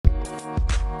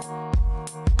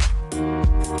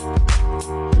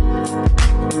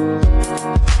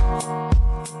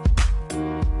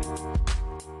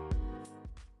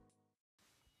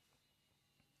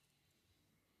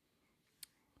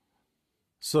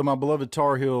So my beloved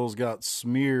Tar Heels got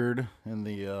smeared in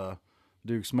the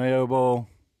Duke's Mayo Bowl.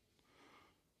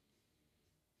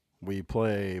 We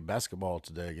play basketball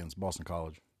today against Boston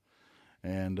College.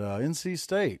 And NC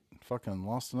State fucking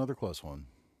lost another close one.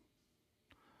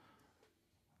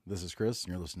 This is Chris,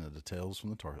 and you're listening to Tales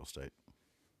from the Tar Heel State.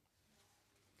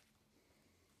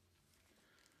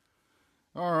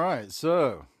 All right,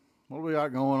 so what do we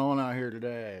got going on out here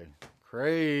today?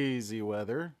 Crazy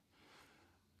weather.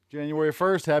 January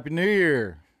 1st, Happy New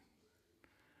Year.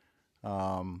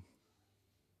 Yeah,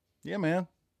 man.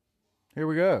 Here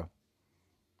we go.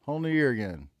 Whole new year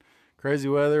again. Crazy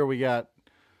weather.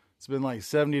 It's been like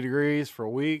 70 degrees for a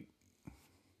week.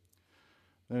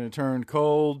 Then it turned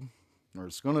cold, or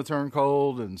it's going to turn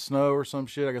cold and snow or some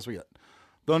shit. I guess we got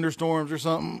thunderstorms or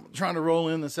something trying to roll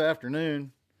in this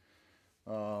afternoon.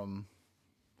 Well,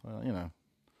 you know,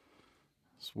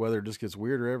 this weather just gets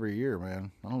weirder every year,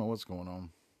 man. I don't know what's going on.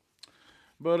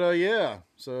 But, yeah,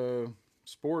 so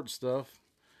sports stuff,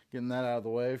 getting that out of the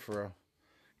way for a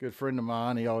good friend of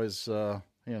mine. He always, he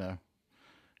don't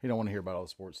want to hear about all the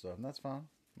sports stuff, and that's fine.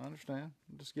 I understand.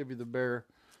 I'll just give you the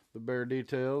bare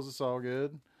details. It's all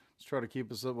good. Let's try to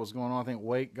keep us up what's going on. I think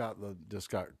Wake just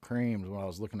got creamed when I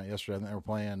was looking at yesterday. I think they were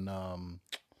playing,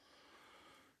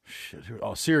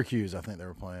 Syracuse, I think they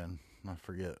were playing. I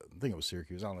forget. I think it was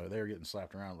Syracuse. I don't know. They were getting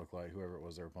slapped around, looked like, whoever it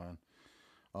was they were playing.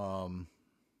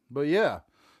 But yeah.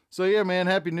 So yeah, man,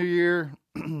 Happy New Year.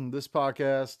 This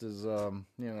podcast is, going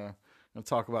to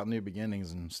talk about new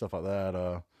beginnings and stuff like that.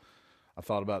 I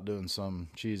thought about doing some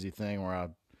cheesy thing where I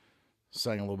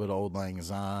sang a little bit of Old Lang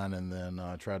Syne and then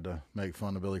tried to make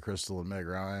fun of Billy Crystal and Meg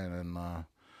Ryan and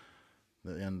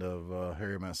the end of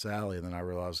Harry Met Sally. And then I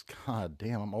realized, God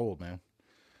damn, I'm old, man.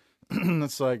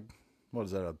 That's like, what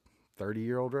is that, a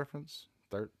 30-year-old reference?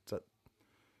 30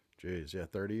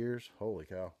 years? Holy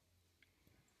cow.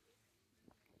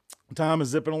 Time is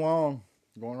zipping along,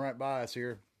 going right by us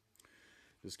here.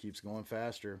 Just keeps going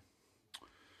faster.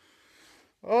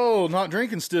 Oh, not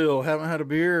drinking still. Haven't had a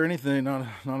beer or anything. Not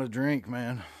a drink,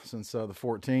 man, since the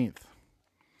 14th.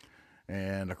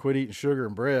 And I quit eating sugar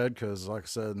and bread because, like I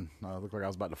said, I looked like I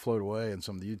was about to float away in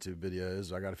some of the YouTube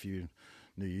videos. I got a few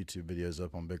new YouTube videos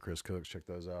up on Big Chris Cooks. Check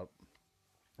those out.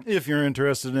 If you're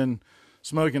interested in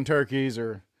smoking turkeys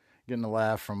or getting a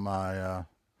laugh from my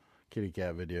kitty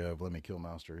cat video of Lemmy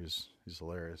Kilmaster, he's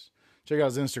hilarious. Check out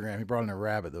his Instagram. He brought in a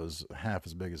rabbit that was half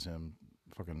as big as him.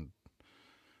 Fucking,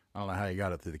 I don't know how he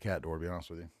got it through the cat door, to be honest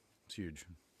with you. It's huge.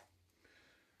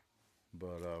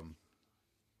 But,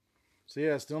 so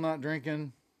yeah, still not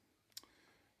drinking.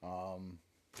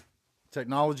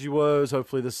 Technology woes.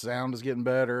 Hopefully this sound is getting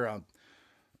better.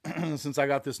 Since I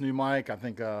got this new mic, I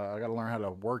think I got to learn how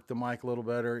to work the mic a little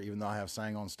better, even though I have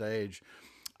sang on stage.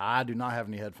 I do not have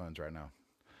any headphones right now.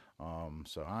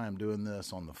 So I am doing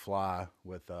this on the fly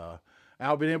without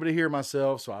being able to hear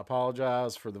myself. So I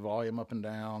apologize for the volume up and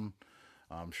down.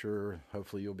 I'm sure,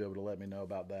 hopefully you'll be able to let me know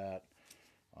about that.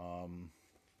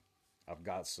 I've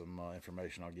got some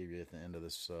information I'll give you at the end of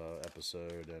this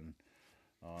episode. And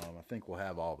I think we'll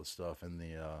have all the stuff in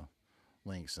the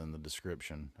links in the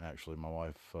description. Actually, my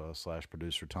wife /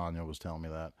 producer Tanya was telling me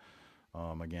that.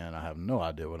 Again, I have no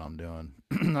idea what I'm doing.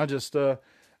 I'm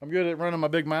good at running my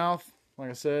big mouth. Like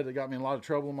I said, it got me in a lot of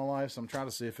trouble in my life, so I'm trying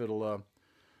to see if it'll,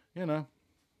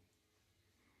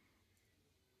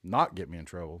 not get me in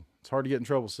trouble. It's hard to get in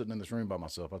trouble sitting in this room by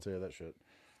myself, I'll tell you that shit.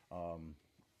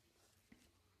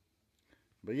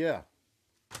 But yeah,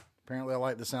 apparently I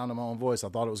like the sound of my own voice. I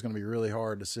thought it was going to be really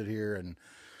hard to sit here and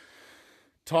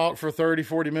talk for 30,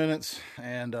 40 minutes,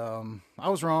 and I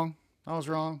was wrong.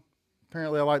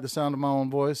 Apparently I like the sound of my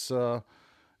own voice. What are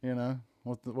you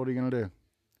going to do?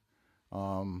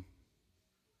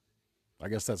 I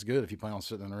guess that's good if you plan on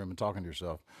sitting in the room and talking to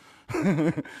yourself.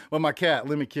 Well, my cat,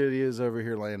 Lemmy Kitty, is over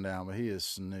here laying down, but he is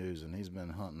snoozing. He's been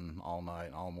hunting all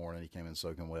night, all morning. He came in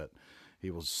soaking wet. He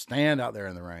will stand out there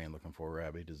in the rain looking for a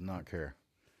rabbit. He does not care.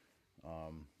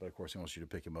 But, of course, he wants you to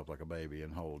pick him up like a baby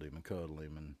and hold him and cuddle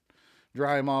him and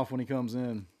dry him off when he comes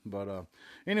in. But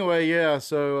anyway, yeah,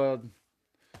 so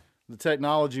the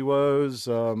technology woes,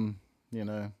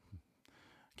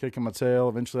 kicking my tail.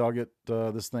 Eventually I'll get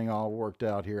this thing all worked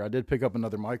out here. I did pick up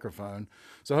another microphone,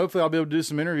 so hopefully I'll be able to do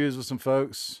some interviews with some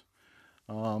folks.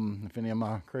 If any of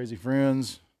my crazy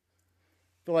friends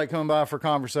feel like coming by for a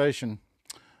conversation,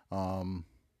 I'm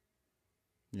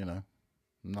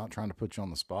not trying to put you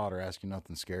on the spot or ask you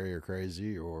nothing scary or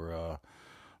crazy or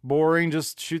boring.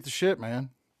 Just shoot the shit, man.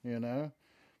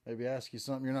 Maybe ask you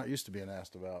something you're not used to being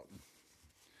asked about.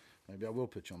 Maybe I will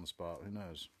put you on the spot. Who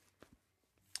knows?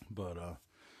 But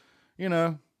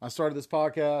I started this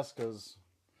podcast because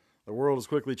the world is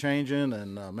quickly changing,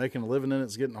 and making a living in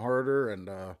it's getting harder. And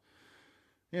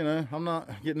I'm not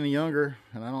getting any younger,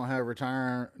 and I don't have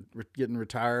getting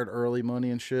retired early money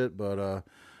and shit. But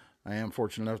I am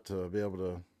fortunate enough to be able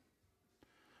to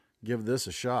give this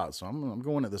a shot. So I'm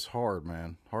going at this hard,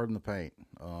 man, hard in the paint.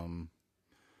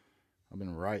 I've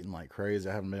been writing like crazy.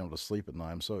 I haven't been able to sleep at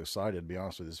night. I'm so excited, to be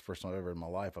honest with you. This is the first time ever in my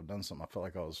life I've done something I felt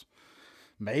like I was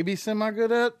maybe semi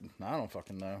good at. I don't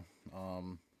fucking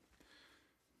know.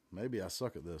 Maybe I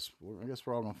suck at this. I guess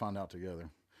we're all going to find out together.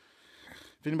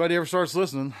 If anybody ever starts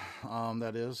listening,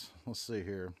 that is. Let's see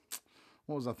here.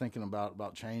 What was I thinking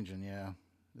about changing? Yeah,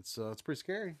 it's pretty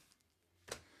scary.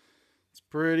 It's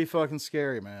pretty fucking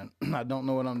scary, man. I don't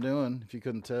know what I'm doing. If you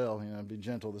couldn't tell, be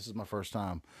gentle. This is my first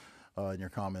time. In your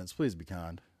comments, please be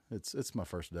kind. It's my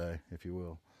first day, if you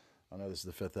will. I know this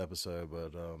is the 5th episode,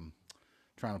 but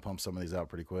trying to pump some of these out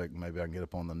pretty quick. Maybe I can get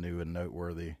up on the new and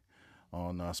noteworthy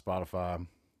on Spotify,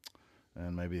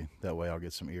 and maybe that way I'll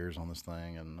get some ears on this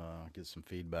thing and get some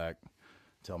feedback.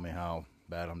 Tell me how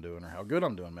bad I'm doing or how good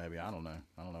I'm doing. Maybe I don't know.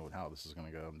 I don't know how this is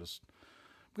gonna go. I'm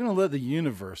gonna let the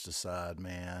universe decide,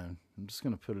 man. I'm just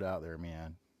gonna put it out there,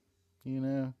 man.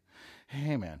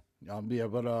 Hey, man.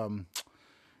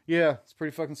 Yeah, it's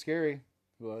pretty fucking scary,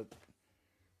 but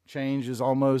change is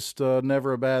almost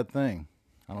never a bad thing.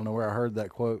 I don't know where I heard that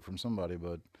quote from somebody,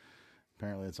 but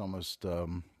apparently it's almost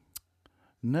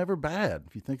never bad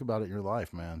if you think about it in your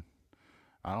life, man.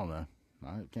 I don't know.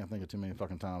 I can't think of too many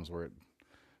fucking times where it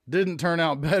didn't turn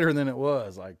out better than it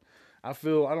was. Like, I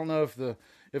don't know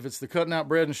if it's the cutting out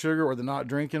bread and sugar or the not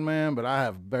drinking, man, but I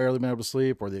have barely been able to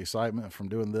sleep, or the excitement from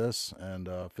doing this and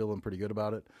feeling pretty good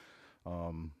about it.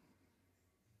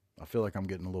 I feel like I'm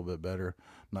getting a little bit better.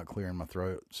 I'm not clearing my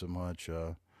throat so much.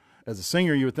 As a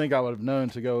singer, you would think I would have known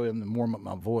to go in and warm up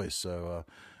my voice. So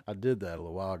I did that a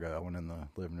little while ago. I went in the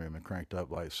living room and cranked up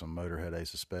like some Motorhead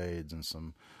Ace of Spades and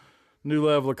some New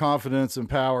Level of Confidence and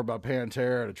Power by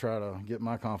Pantera to try to get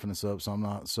my confidence up so I'm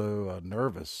not so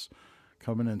nervous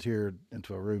coming into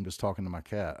a room just talking to my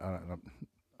cat.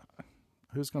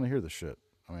 Who's going to hear this shit?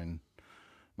 I mean,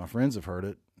 my friends have heard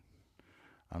it.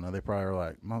 I know they probably are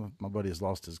like, my buddy has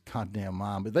lost his goddamn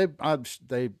mind, but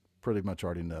they pretty much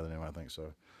already know that anyway, I think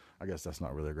so. I guess that's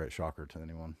not really a great shocker to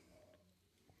anyone.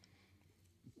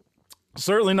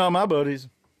 Certainly not my buddies.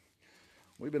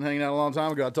 We've been hanging out a long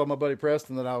time ago. I told my buddy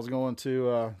Preston that I was going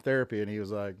to therapy, and he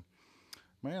was like,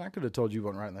 man, I could have told you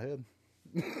wasn't right in the head.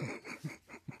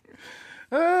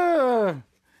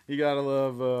 You gotta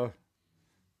love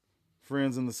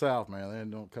friends in the South, man. They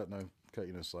don't cut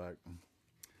you no slack.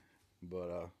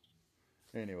 But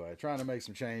anyway, trying to make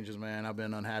some changes, man. I've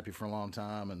been unhappy for a long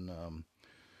time, and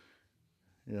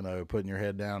putting your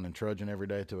head down and trudging every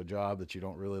day to a job that you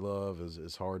don't really love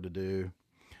is hard to do.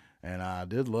 And I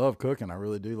did love cooking. I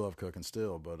really do love cooking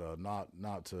still, but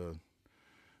not to,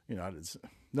 it's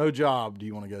no job do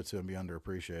you want to go to and be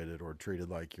underappreciated or treated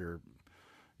like you're,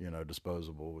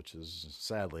 disposable, which is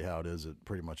sadly how it is at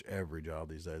pretty much every job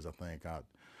these days. I think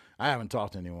I haven't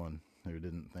talked to anyone who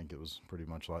didn't think it was pretty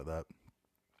much like that.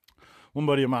 One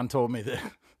buddy of mine told me that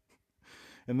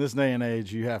in this day and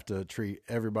age, you have to treat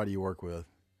everybody you work with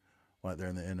like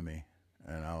they're the enemy.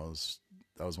 And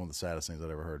that was one of the saddest things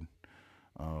I'd ever heard.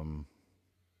 And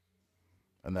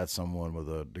that's someone with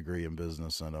a degree in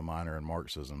business and a minor in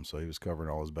Marxism. So he was covering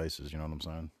all his bases, you know what I'm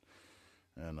saying?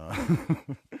 And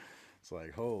it's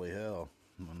like, holy hell.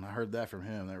 When I heard that from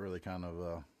him, that really kind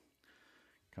of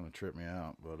tripped me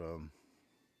out. But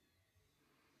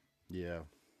yeah.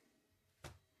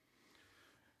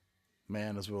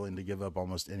 Man is willing to give up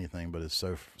almost anything but his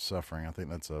suffering. I think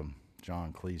that's a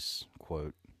John Cleese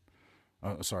quote.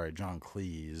 John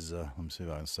Cleese. Let me see if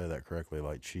I can say that correctly,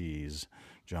 like cheese.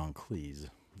 John Cleese.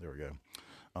 There we go.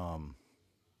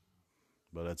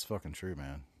 But that's fucking true,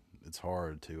 man. It's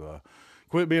hard to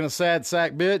quit being a sad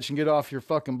sack bitch and get off your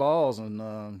fucking balls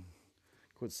and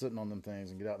quit sitting on them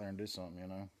things and get out there and do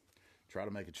something, Try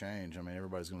to make a change. I mean,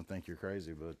 everybody's going to think you're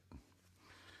crazy, but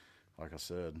like I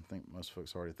said, I think most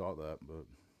folks already thought that, but,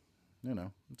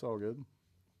 it's all good.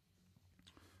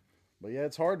 But yeah,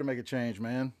 it's hard to make a change,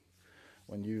 man.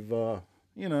 When you've,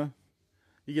 you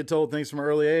get told things from an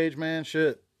early age, man,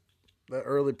 shit. That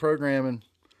early programming,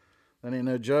 that ain't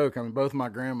no joke. I mean, both my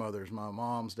grandmothers, my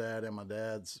mom's dad and my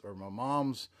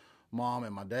mom's mom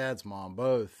and my dad's mom,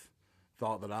 both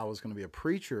thought that I was going to be a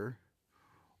preacher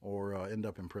or end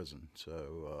up in prison.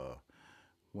 So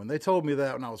when they told me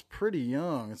that when I was pretty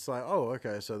young, it's like, oh,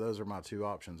 okay, so those are my two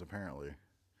options, apparently.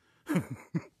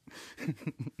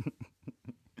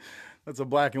 That's a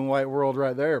black and white world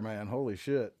right there, man. Holy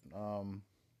shit. Yeah,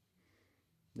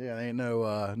 there ain't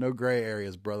no gray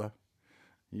areas, brother.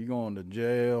 You going to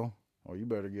jail, or you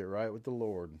better get right with the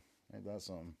Lord. Ain't that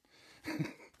something?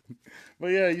 But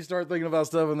yeah, you start thinking about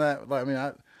stuff in that. Like, I mean,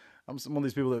 I'm one of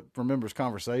these people that remembers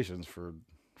conversations for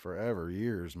forever,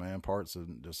 years, man. Parts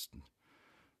of just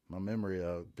my memory.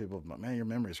 People, like, man, your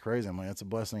memory is crazy. I'm like, it's a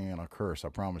blessing and a curse. I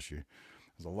promise you.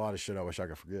 There's a lot of shit I wish I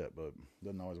could forget, but it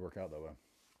doesn't always work out that way.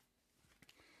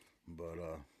 But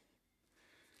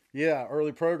yeah,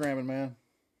 early programming, man.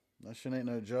 That shit ain't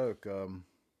no joke.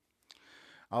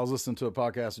 I was listening to a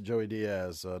podcast with Joey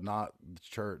Diaz, not the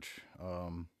church.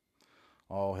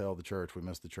 All hail the church. We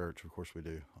miss the church, of course we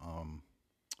do.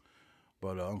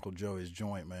 But Uncle Joey's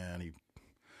joint, man, he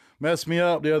messed me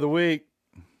up the other week.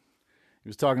 He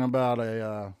was talking about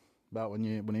about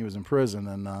when he was in prison,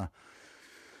 and the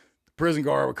prison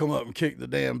guard would come up and kick the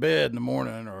damn bed in the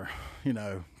morning, or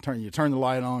turn the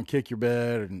light on, kick your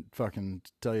bed, and fucking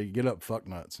tell you get up, fuck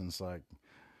nuts. And it's like,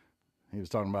 he was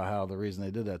talking about how the reason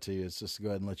they did that to you is just to go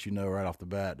ahead and let you know right off the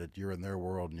bat that you're in their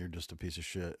world and you're just a piece of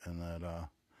shit, and that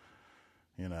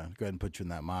go ahead and put you in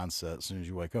that mindset as soon as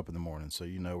you wake up in the morning, so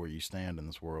you know where you stand in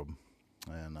this world.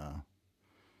 And I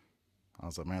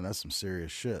was like, man, that's some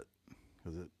serious shit,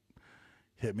 because it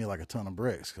hit me like a ton of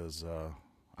bricks, because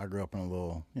I grew up in a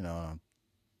little,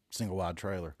 single wide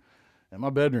trailer, and my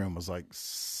bedroom was like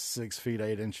 6 feet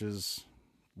 8 inches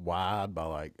wide by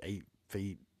like 8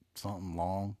 feet something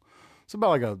long. It's about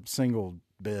like a single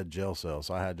bed jail cell.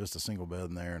 So I had just a single bed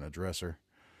in there and a dresser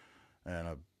and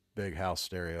a big house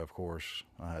stereo, of course.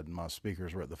 I had my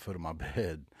speakers were at the foot of my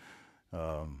bed,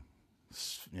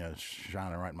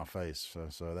 shining right in my face.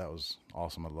 So that was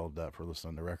awesome. I loved that for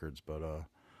listening to records. But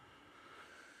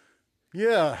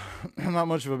yeah, not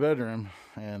much of a bedroom.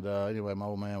 And anyway, my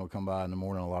old man would come by in the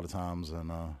morning a lot of times,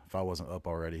 and if I wasn't up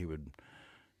already, he would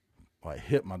like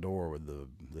hit my door with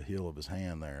the heel of his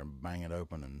hand there and bang it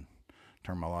open and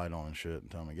turn my light on and shit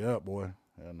and tell me, get up, boy.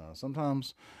 And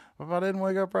sometimes if I didn't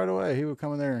wake up right away, he would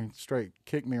come in there and straight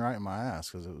kick me right in my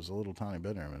ass, because it was a little tiny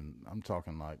bedroom. And I'm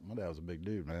talking like, my dad was a big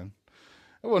dude, man.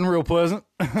 It wasn't real pleasant.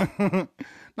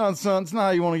 It's not how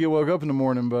you want to get woke up in the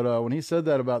morning. But when he said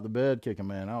that about the bed kicking,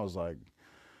 man, I was like,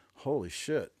 holy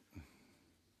shit.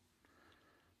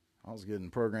 I was getting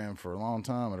programmed for a long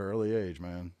time at an early age,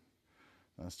 man.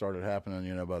 That started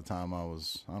happening, by the time I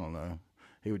was, I don't know.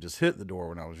 He would just hit the door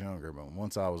when I was younger, but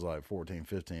once I was like 14,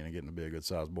 15 and getting to be a good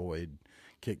sized boy, he'd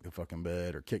kick the fucking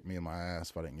bed or kick me in my ass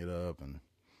if I didn't get up. And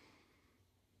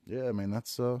yeah, I mean,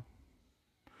 that's a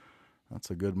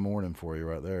good morning for you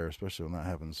right there, especially when that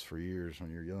happens for years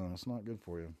when you're young. It's not good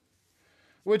for you,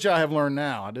 which I have learned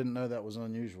now. I didn't know that was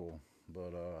unusual,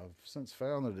 but I've since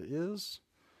found that it is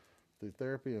through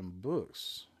therapy and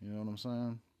books. You know what I'm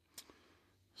saying?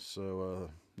 So,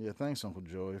 yeah, thanks, Uncle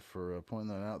Joey, for pointing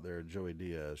that out there. Joey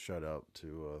Diaz, shout out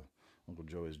to Uncle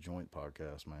Joey's Joint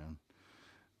podcast, man.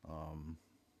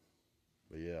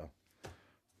 But yeah,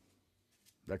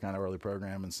 that kind of early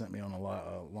programming sent me on a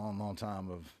long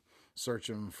time of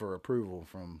searching for approval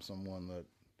from someone that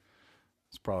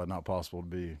it's probably not possible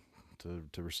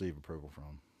to receive approval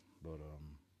from. But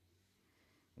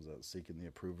was that seeking the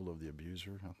approval of the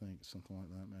abuser? I think something like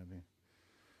that, maybe.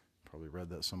 Probably read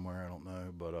that somewhere. I don't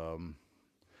know, but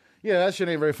yeah, that shit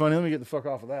ain't very funny. Let me get the fuck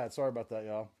off of that. Sorry about that,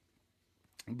 y'all.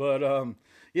 But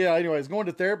yeah. Anyways, going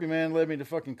to therapy, man, led me to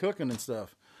fucking cooking and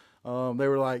stuff. They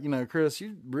were like, Chris,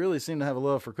 you really seem to have a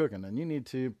love for cooking, and you need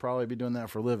to probably be doing that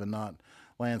for a living, not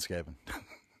landscaping.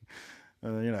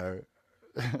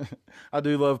 I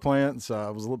do love plants.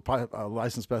 I was a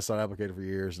licensed pesticide applicator for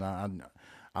years, and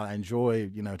I enjoy,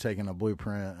 taking a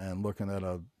blueprint and looking at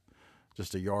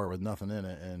just a yard with nothing in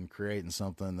it and creating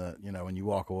something that, when you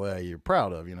walk away, you're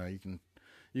proud of.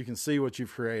 You can see what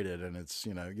you've created, and it's,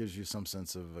 it gives you some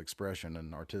sense of expression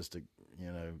and artistic,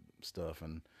 stuff,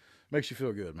 and makes you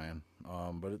feel good, man.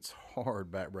 But it's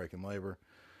hard, backbreaking labor.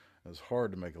 It's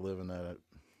hard to make a living at it.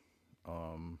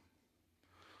 A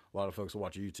lot of folks will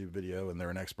watch a YouTube video and they're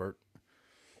an expert.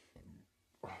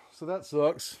 So that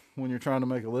sucks when you're trying to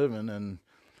make a living. And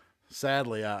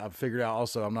sadly, I've figured out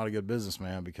also I'm not a good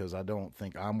businessman, because I don't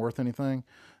think I'm worth anything.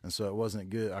 And so it wasn't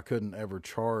good. I couldn't ever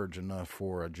charge enough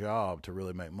for a job to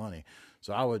really make money.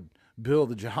 So I would build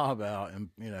the job out and,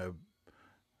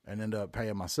 and end up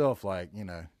paying myself like,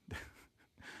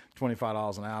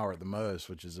 $25 an hour at the most,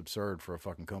 which is absurd for a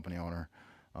fucking company owner.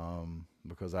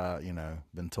 Because I,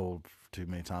 been told too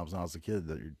many times when I was a kid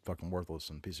that you're fucking worthless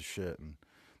and a piece of shit. And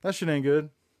that shit ain't good.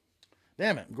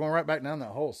 Damn it. I'm going right back down that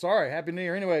hole. Sorry. Happy New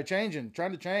Year. Anyway, trying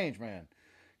to change, man.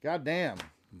 God damn.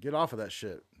 Get off of that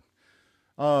shit.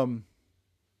 So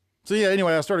yeah,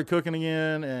 anyway, I started cooking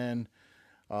again and,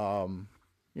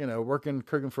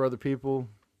 cooking for other people.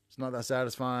 It's not that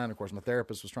satisfying. Of course, my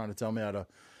therapist was trying to tell me how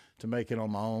to make it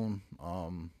on my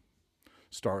own.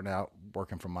 Starting out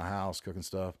working from my house, cooking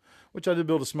stuff, which I did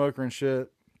build a smoker and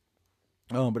shit.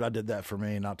 But I did that for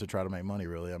me, not to try to make money,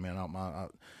 really. I mean,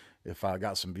 if I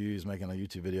got some views making a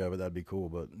YouTube video of it, that'd be cool.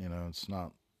 But you know, it's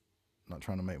not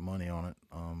trying to make money on it.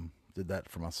 Did that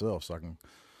for myself, so I can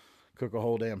cook a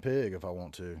whole damn pig if I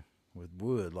want to with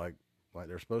wood, like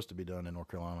they're supposed to be done in North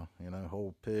Carolina. You know,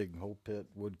 whole pig, whole pit,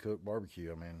 wood cook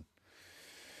barbecue. I mean,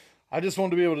 I just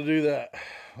want to be able to do that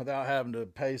without having to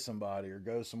pay somebody or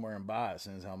go somewhere and buy it,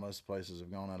 since how most places have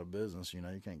gone out of business. You know,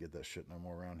 you can't get that shit no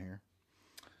more around here.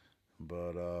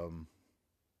 But,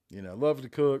 you know, love to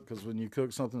cook, because when you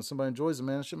cook something somebody enjoys it,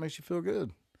 man, it shit makes you feel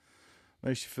good.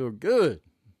 Makes you feel good.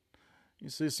 You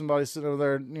see somebody sitting over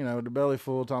there, you know, with their belly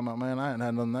full, talking about, man, I ain't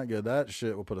had nothing that good. That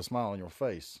shit will put a smile on your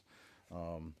face.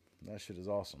 That shit is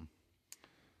awesome.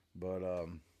 But,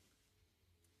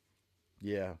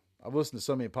 yeah. I've listened to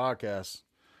so many podcasts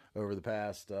over the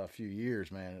past few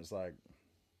years, man. It's like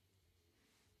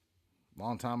a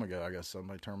long time ago, I guess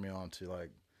somebody turned me on to like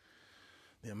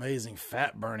The Amazing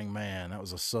Fat Burning Man. That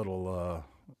was a subtle,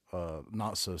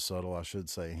 not so subtle, I should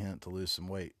say, hint to lose some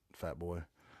weight, fat boy.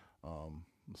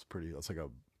 It's pretty. It's like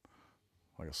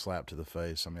a slap to the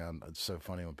face. I mean, it's so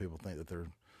funny when people think that they're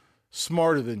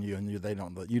smarter than you and you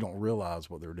don't realize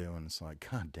what they're doing. It's like,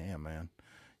 God damn, man.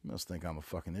 You must think I'm a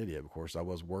fucking idiot. Of course, I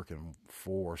was working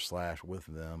for/with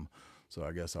them, so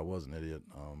I guess I was an idiot.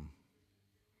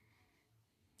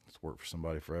 It's worked for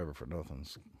somebody forever for nothing.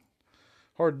 It's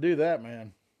hard to do that,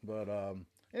 man. But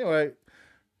anyway,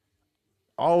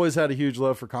 always had a huge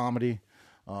love for comedy.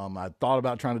 I thought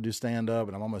about trying to do stand-up,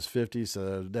 and I'm almost 50,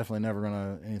 so definitely never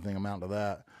going to anything amount to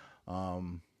that. I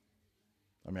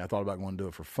mean, I thought about going to do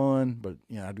it for fun, but,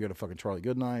 you know, I'd go to fucking Charlie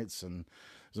Goodnight's, and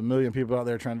there's a million people out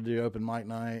there trying to do open mic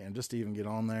night, and just to even get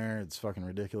on there, it's fucking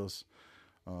ridiculous.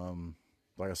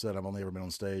 Like I said, I've only ever been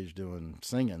on stage doing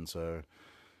singing, so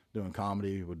doing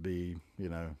comedy would be, you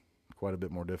know, quite a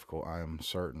bit more difficult, I am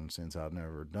certain, since I've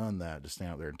never done that, to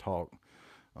stand out there and talk.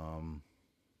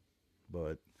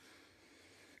 But,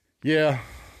 yeah,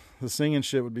 the singing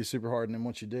shit would be super hard, and then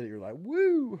once you did it, you're like,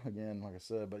 woo, again, like I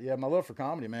said. But yeah, my love for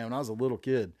comedy, man, when I was a little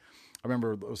kid, I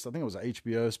remember, I think it was an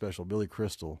HBO special, Billy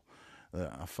Crystal,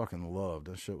 that I fucking loved.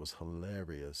 That shit was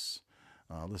hilarious.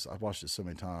 Listen, I've watched it so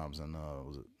many times, and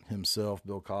was it himself,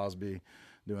 Bill Cosby,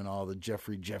 doing all the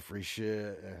Jeffrey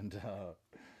shit, and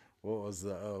what was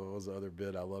the other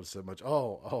bit I loved so much?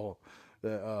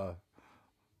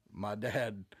 My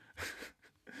dad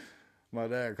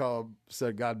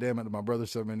said "God damn it" to my brother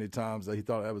so many times that he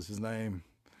thought that was his name.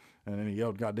 And then he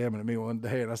yelled "God damn it" at me one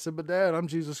day, and I said, "But Dad, I'm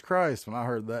Jesus Christ." When I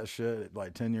heard that shit at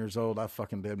like 10 years old, I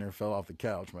fucking damn near fell off the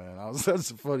couch, man. That's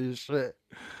the funniest shit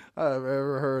I've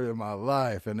ever heard in my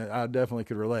life, and I definitely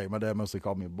could relate. My dad mostly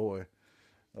called me a boy.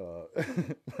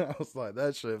 I was like,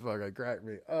 that shit fucking cracked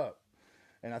me up.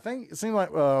 And I think it seemed like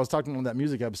I was talking on that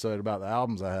music episode about the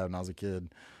albums I had when I was a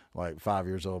kid, like 5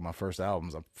 years old, my first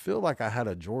albums. I feel like I had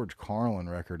a George Carlin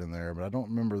record in there, but I don't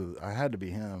remember. I had to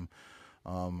be him.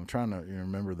 I'm trying to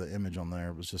remember the image on there.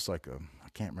 It was just like I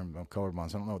can't remember. I'm colorblind,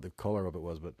 so I don't know what the color of it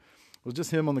was, but it was just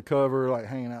him on the cover, like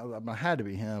hanging out. I mean, I had to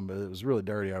be him, but it was really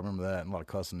dirty. I remember that, and a lot of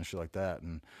cussing and shit like that.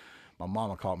 And my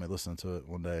mama caught me listening to it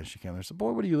one day, and she came there and said,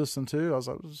 "Boy, what are you listening to?" I was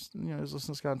like, I was listening to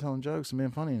this guy telling jokes and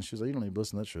being funny. And she was like, "You don't need to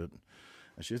listen to that shit."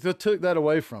 And she took that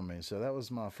away from me. So that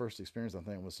was my first experience, I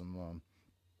think, with some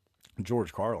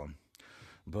George Carlin.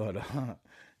 But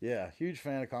yeah, huge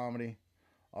fan of comedy.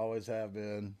 Always have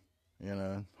been. You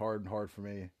know, hard for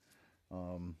me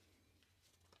to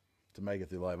make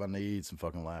it through life. I need some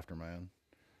fucking laughter, man.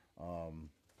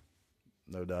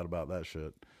 No doubt about that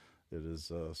shit. It is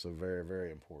so very,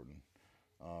 very important.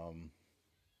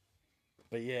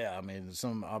 But yeah, I mean,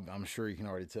 I'm sure you can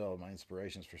already tell my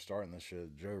inspirations for starting this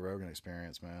shit. Joe Rogan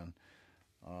Experience, man.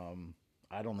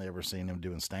 I'd only ever seen him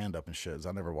doing stand-up and shit.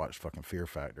 I never watched fucking Fear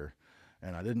Factor.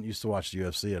 And I didn't used to watch the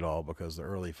UFC at all, because the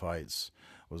early fights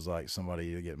was like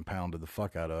somebody getting pounded the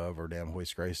fuck out of, or damn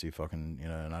Hoist Gracie fucking, you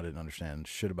know, and I didn't understand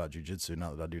shit about jiu-jitsu,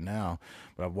 not that I do now.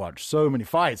 But I've watched so many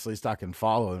fights, at least I can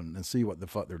follow and see what the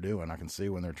fuck they're doing. I can see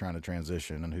when they're trying to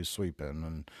transition and who's sweeping,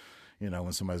 and, you know,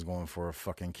 when somebody's going for a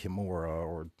fucking Kimura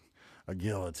or a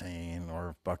guillotine,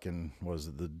 or fucking, was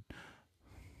it the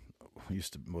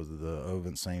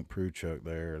Ovin St. Preux choke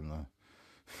there, and the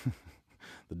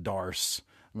the Darce.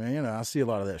 I mean, you know, I see a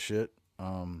lot of that shit.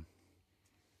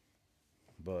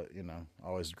 But, you know, I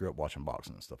always grew up watching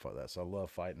boxing and stuff like that. So I love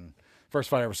fighting. First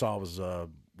fight I ever saw was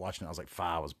watching it. I was like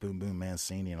 5. It was Boom Boom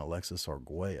Mancini and Alexis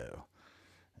Arguello.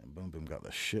 And Boom Boom got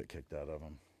the shit kicked out of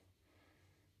him.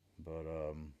 But,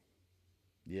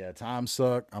 yeah, times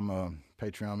suck. I'm a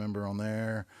Patreon member on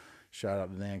there. Shout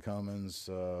out to Dan Cummins.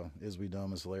 Is We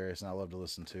Dumb is hilarious, and I love to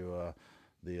listen to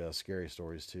the scary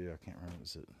stories too. I can't remember.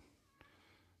 Is it?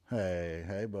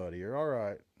 Hey, buddy, you're all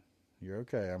right. You're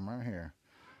okay. I'm right here.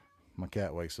 My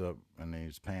cat wakes up and he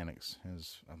panics.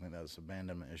 I think that's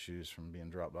abandonment issues from being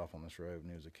dropped off on this road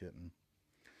when he was a kitten.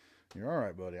 You're all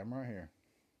right, buddy. I'm right here.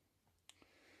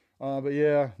 But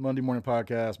yeah, Monday morning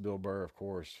podcast. Bill Burr, of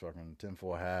course. Fucking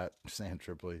tinfoil hat. Sam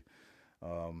Tripoli.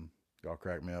 Y'all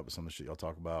crack me up with some of the shit y'all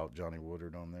talk about. Johnny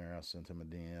Woodard on there. I sent him a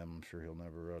DM. I'm sure he'll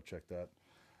never check that.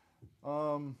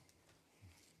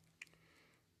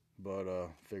 But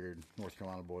figured North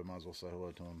Carolina boy, might as well say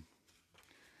hello to him.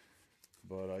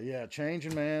 But yeah,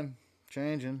 changing, man.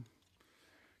 Changing,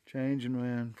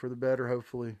 man. For the better,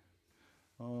 hopefully.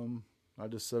 I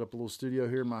just set up a little studio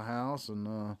here in my house,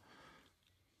 and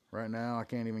right now I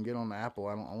can't even get on the Apple.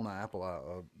 I don't own an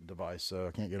Apple device, so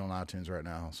I can't get on iTunes right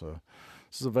now. So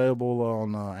this is available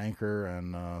on Anchor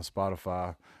and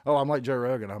Spotify. Oh, I'm like Joe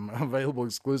Rogan. I'm available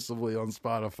exclusively on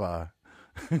Spotify.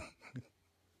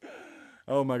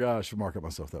 Oh my gosh, I should market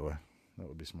myself that way. That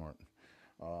would be smart.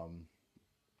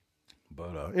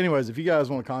 But anyways, if you guys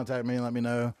want to contact me and let me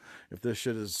know if this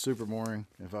shit is super boring,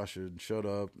 if I should shut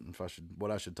up,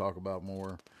 what I should talk about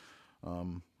more,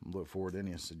 look forward to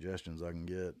any suggestions I can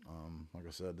get. Like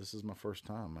I said, this is my first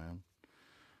time, man.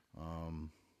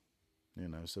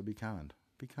 So be kind,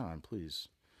 please.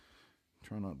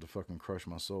 Try not to fucking crush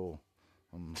my soul.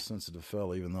 I'm a sensitive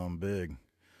fella, even though I'm big.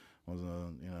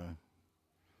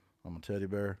 I'm a teddy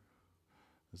bear.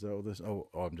 Is that what this? Oh,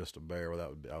 I'm just a bear. Well, that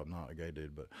would be. I'm not a gay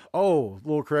dude, but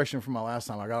little correction from my last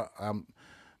time.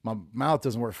 My mouth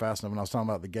doesn't work fast enough. When I was talking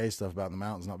about the gay stuff about the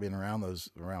mountains, not being around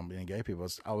being gay people,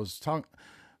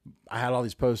 I had all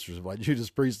these posters of like Judas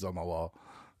Priest on my wall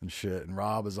and shit, and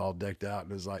Rob is all decked out in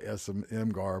his like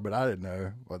S&M garb, but I didn't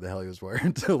know what the hell he was wearing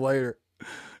until later.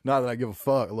 Not that I give a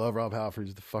fuck. I love Rob Halford.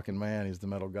 He's the fucking man. He's the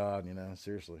metal god.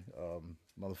 Seriously,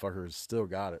 motherfucker still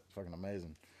got it. Fucking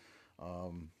amazing.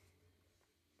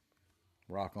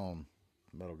 Rock on,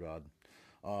 metal god.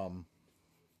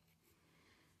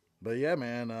 But yeah,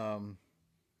 man,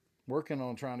 working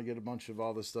on trying to get a bunch of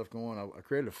all this stuff going. I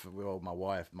created my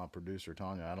wife, my producer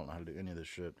Tanya. I don't know how to do any of this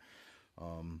shit.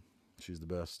 She's the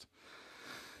best.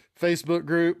 Facebook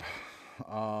group,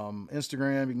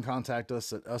 Instagram. You can contact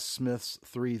us at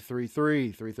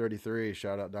ussmiths333.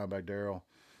 Shout out Dimebag Daryl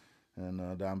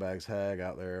and Dimebags Hag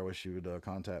out there. I wish you would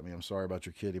contact me. I'm sorry about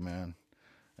your kitty, man.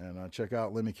 And check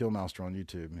out Lemmy Killmaster on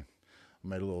YouTube. I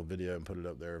made a little video and put it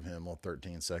up there of him,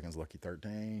 13 seconds, Lucky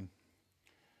 13.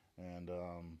 And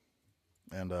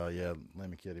yeah,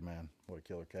 Lemmy Kitty, man. What a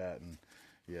killer cat. And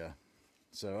yeah.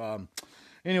 So,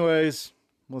 anyways,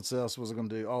 what else was I going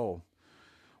to do? Oh,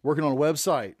 working on a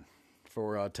website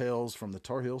for Tales from the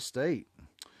Tar Heel State.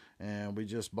 And we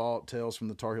just bought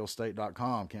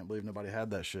talesfromthetarheelstate.com. Can't believe nobody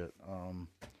had that shit.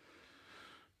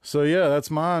 So yeah,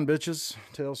 that's mine, bitches.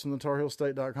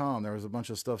 talesfromthetarheelstate.com. There was a bunch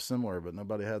of stuff similar, but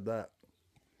nobody had that.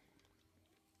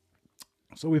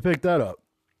 So we picked that up.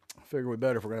 I figured we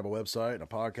better if we're going to have a website and a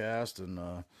podcast, and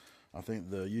I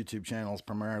think the YouTube channel is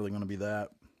primarily going to be that.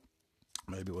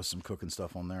 Maybe with some cooking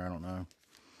stuff on there, I don't know.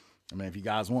 I mean, if you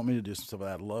guys want me to do some stuff like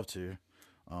that, I'd love to.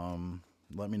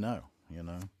 Let me know,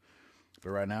 But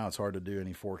right now, it's hard to do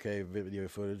any 4K video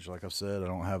footage. Like I've said, I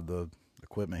don't have the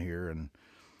equipment here, and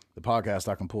the podcast,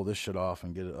 I can pull this shit off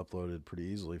and get it uploaded pretty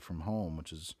easily from home,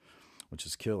 which is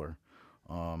killer.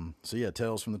 So yeah,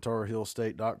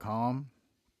 talesfromthetarheelstate.com.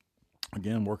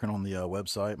 Again, working on the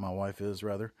website. My wife is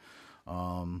rather.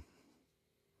 Oh,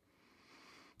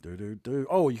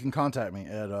 you can contact me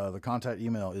at the contact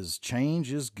email is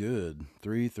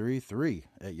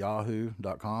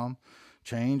changeisgood333@yahoo.com.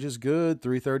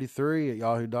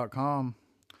 Changeisgood333@yahoo.com.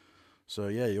 So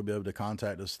yeah, you'll be able to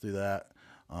contact us through that.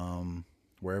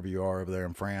 Wherever you are over there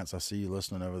in France. I see you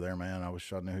listening over there, man. I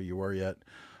wish I knew who you were yet.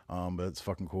 But it's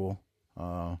fucking cool.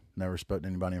 Never spoke to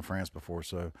anybody in France before.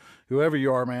 So whoever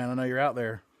you are, man, I know you're out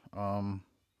there. And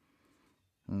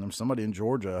there's somebody in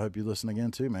Georgia. I hope you listen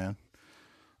again too, man.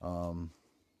 Go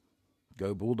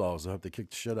Bulldogs. I hope they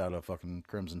kick the shit out of fucking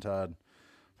Crimson Tide.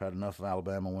 I've had enough of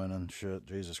Alabama winning. Shit,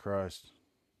 Jesus Christ.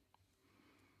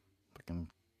 Fucking,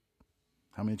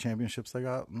 how many championships they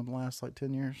got in the last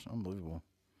 10 years? Unbelievable.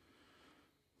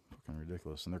 Fucking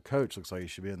ridiculous. And their coach looks like he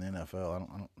should be in the NFL. I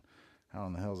don't. How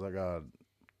in the hell is that guy a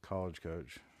college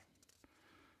coach?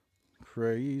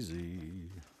 Crazy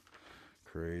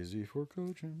for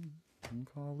coaching in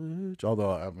college.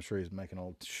 Although I'm sure he's making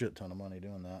a shit ton of money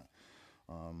doing that.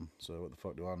 So what the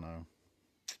fuck do I know?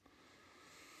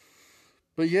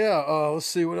 But yeah, let's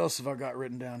see what else have I got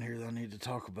written down here that I need to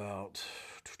talk about.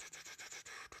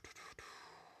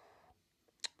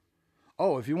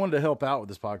 Oh, if you wanted to help out with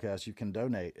this podcast, you can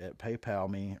donate at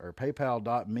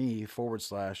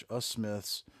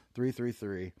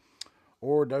paypal.me/ussmiths333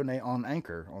 or donate on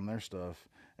Anchor on their stuff.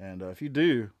 And if you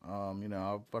do,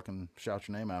 I'll fucking shout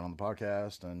your name out on the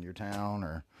podcast and your town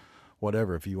or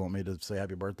whatever. If you want me to say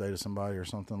happy birthday to somebody or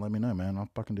something, let me know, man.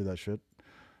 I'll fucking do that shit.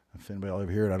 If anybody will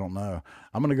ever hear it, I don't know.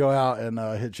 I'm going to go out and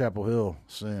hit Chapel Hill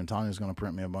soon. Tanya's going to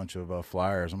print me a bunch of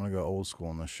flyers. I'm going to go old school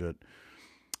on this shit.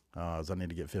 As I need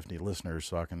to get 50 listeners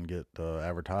so I can get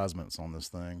advertisements on this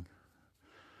thing.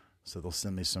 So they'll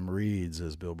send me some reads,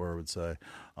 as Bill Burr would say.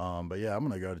 But yeah, I'm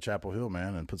going to go to Chapel Hill,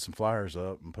 man, and put some flyers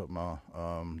up and put my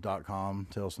 .com,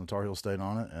 Tales from the Tar Heel State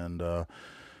on it, and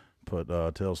put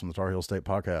Tales from the Tar Heel State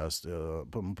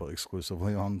podcast, put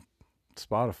exclusively on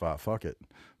Spotify. Fuck it.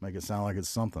 Make it sound like it's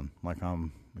something, like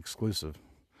I'm exclusive.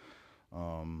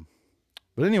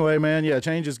 But anyway, man, yeah,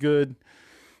 change is good.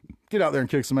 Get out there and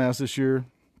kick some ass this year.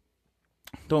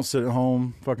 Don't sit at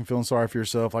home fucking feeling sorry for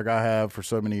yourself like I have for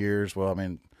so many years. Well, I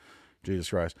mean, Jesus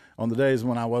Christ. On the days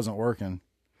when I wasn't working,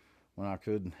 when I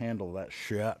couldn't handle that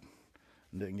shit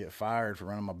and didn't get fired for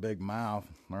running my big mouth,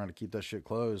 learning to keep that shit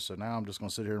closed. So now I'm just going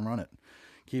to sit here and run it.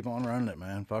 Keep on running it,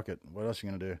 man. Fuck it. What else are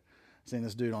you going to do? I seen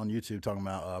this dude on YouTube talking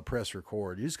about press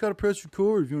record. You just got to press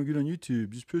record if you want to get on YouTube.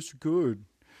 Just press record.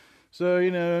 So,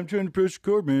 I'm trying to press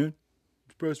record, man.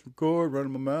 Just press record,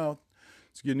 running my mouth.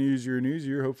 It's getting easier and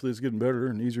easier. Hopefully it's getting better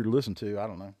and easier to listen to. I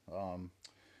don't know.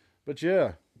 But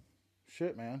yeah.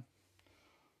 Shit, man.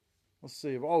 Let's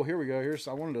see. Oh, here we go.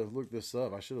 I wanted to look this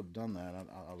up. I should have done that.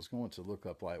 I was going to look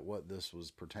up like what this was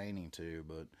pertaining to,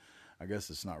 but I guess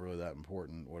it's not really that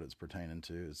important what it's pertaining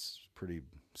to. It's pretty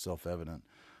self-evident.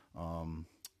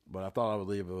 But I thought I would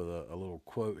leave with a little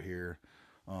quote here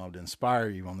to inspire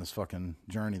you on this fucking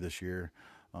journey this year.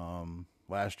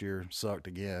 Last year sucked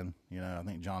again. I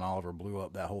think John Oliver blew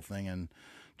up that whole thing in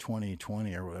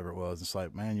 2020 or whatever it was. It's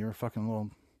like, man, you're a fucking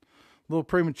little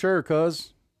premature,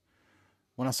 cuz.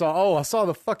 When I saw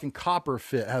the fucking Copper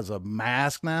Fit has a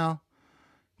mask now.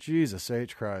 Jesus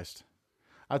H. Christ.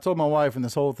 I told my wife when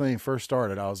this whole thing first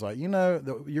started, I was like, you're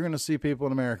going to see people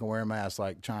in America wearing masks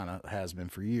like China has been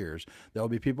for years. There'll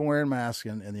be people wearing masks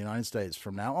in the United States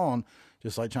from now on,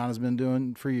 just like China's been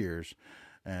doing for years.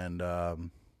 And,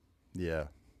 yeah.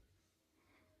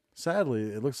 Sadly,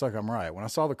 it looks like I'm right. When I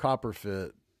saw the Copper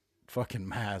Fit fucking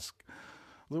mask,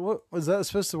 what was that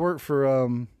supposed to work for?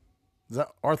 Is that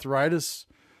arthritis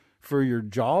for your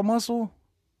jaw muscle?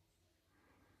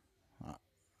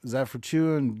 Is that for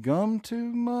chewing gum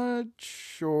too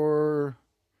much, or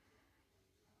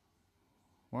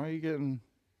why you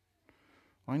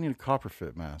need a Copper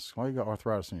Fit mask? Why you got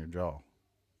arthritis in your jaw?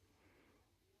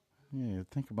 Yeah,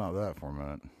 think about that for a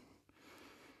minute.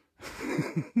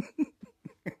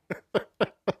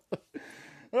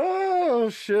 Oh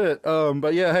shit.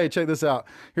 But yeah, hey, check this out.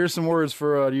 Here's some words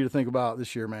for you to think about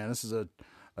this year, man. This is a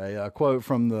quote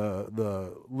from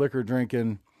the liquor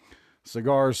drinking,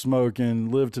 cigar smoking,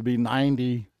 live to be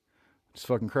 90. It's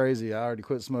fucking crazy. I already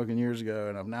quit smoking years ago,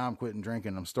 and now I'm quitting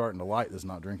drinking. I'm starting to like this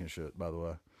not drinking shit, by the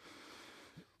way.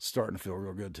 It's starting to feel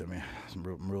real good to me.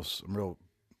 I'm real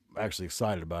actually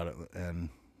excited about it, and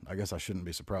I guess I shouldn't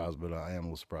be surprised, but I am a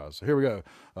little surprised. So here we go.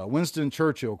 Winston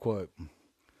Churchill quote.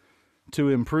 To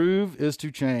improve is to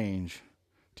change.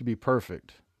 To be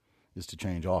perfect is to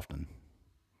change often.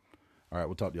 All right,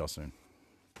 we'll talk to y'all soon.